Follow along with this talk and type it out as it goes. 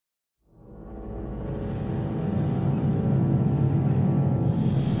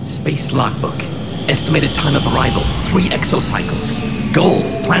Space logbook. Estimated time of arrival, 3 exocycles. Goal,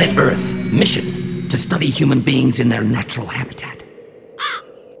 planet Earth. Mission, to study human beings in their natural habitat.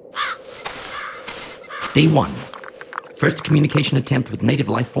 Day 1. First communication attempt with native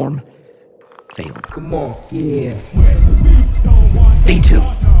life form. Failed. Come on, yeah. Day 2.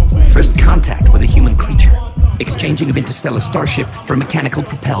 First contact with a human creature. Exchanging of interstellar starship for mechanical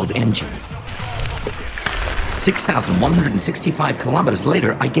propelled engine. 6,165 kilometers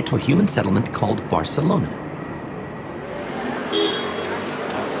later, I get to a human settlement called Barcelona.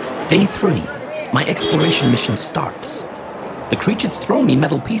 Day 3. My exploration mission starts. The creatures throw me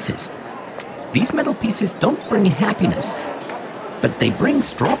metal pieces. These metal pieces don't bring happiness, but they bring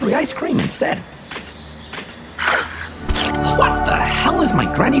strawberry ice cream instead. What the hell is my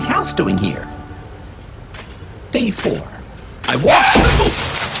granny's house doing here? Day 4. I walk to the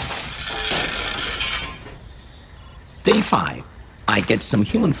boat. Day 5. I get some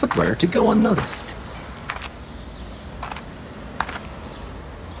human footwear to go unnoticed.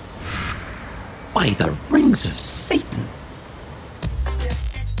 By the rings of Satan.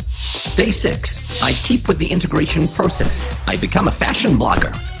 Day 6. I keep with the integration process. I become a fashion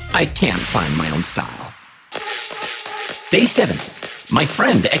blogger. I can't find my own style. Day 7. My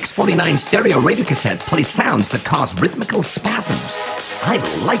friend X49 stereo radiocassette plays sounds that cause rhythmical spasms. I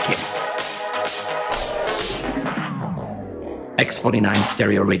like it. X49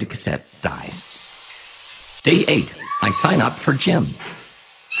 stereo radiocassette dies. Day 8. I sign up for gym.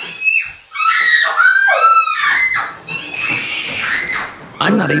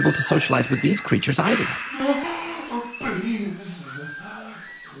 I'm not able to socialize with these creatures either.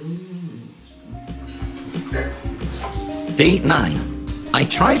 Day 9. I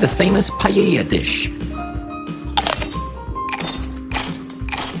try the famous paella dish.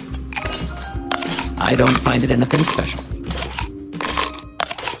 I don't find it anything special.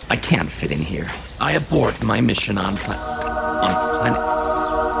 I can't fit in here. I abort my mission on planet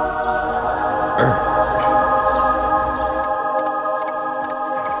Earth.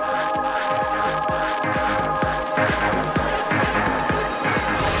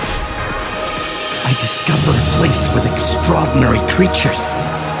 I discover a place with extraordinary creatures.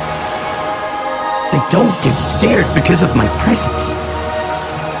 They don't get scared because of my presence.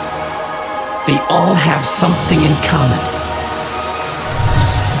 They all have something in common.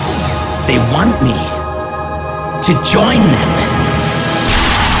 They want me to join them.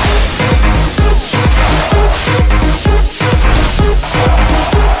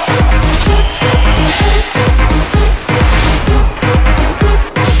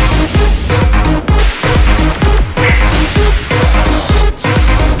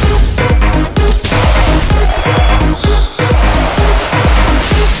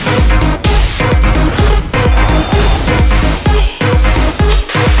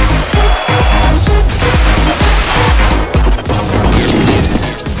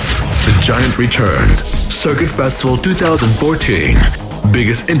 Giant returns. Circuit Festival 2014.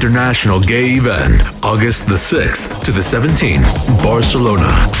 Biggest international gay event. August the 6th to the 17th. Barcelona.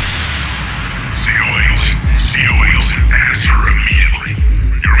 CO8. Answer immediately.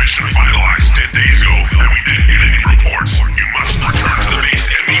 Your mission finalized 10 days ago, and we didn't get any reports. You must return to the base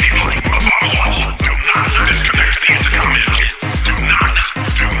immediately. Above all, do not disconnect the intercom engine. Do not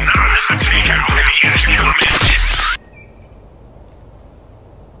take out the intercom engine.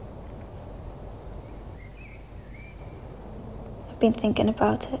 Been thinking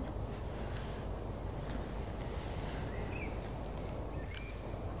about it.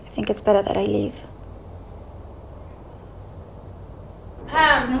 I think it's better that I leave.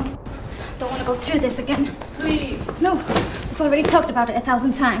 Pam! No, don't want to go through this again. Please. No, we've already talked about it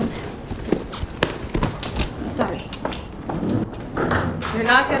 1,000 times. I'm sorry. You're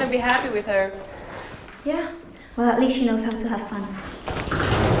not gonna be happy with her. Yeah? Well, at least she knows how to have fun.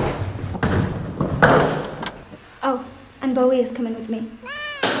 Oh, and Bowie is coming with me.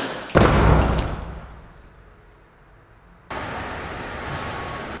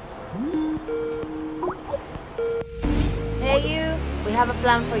 Hey you, we have a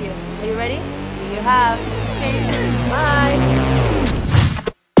plan for you. Are you ready? You have. Okay. Bye.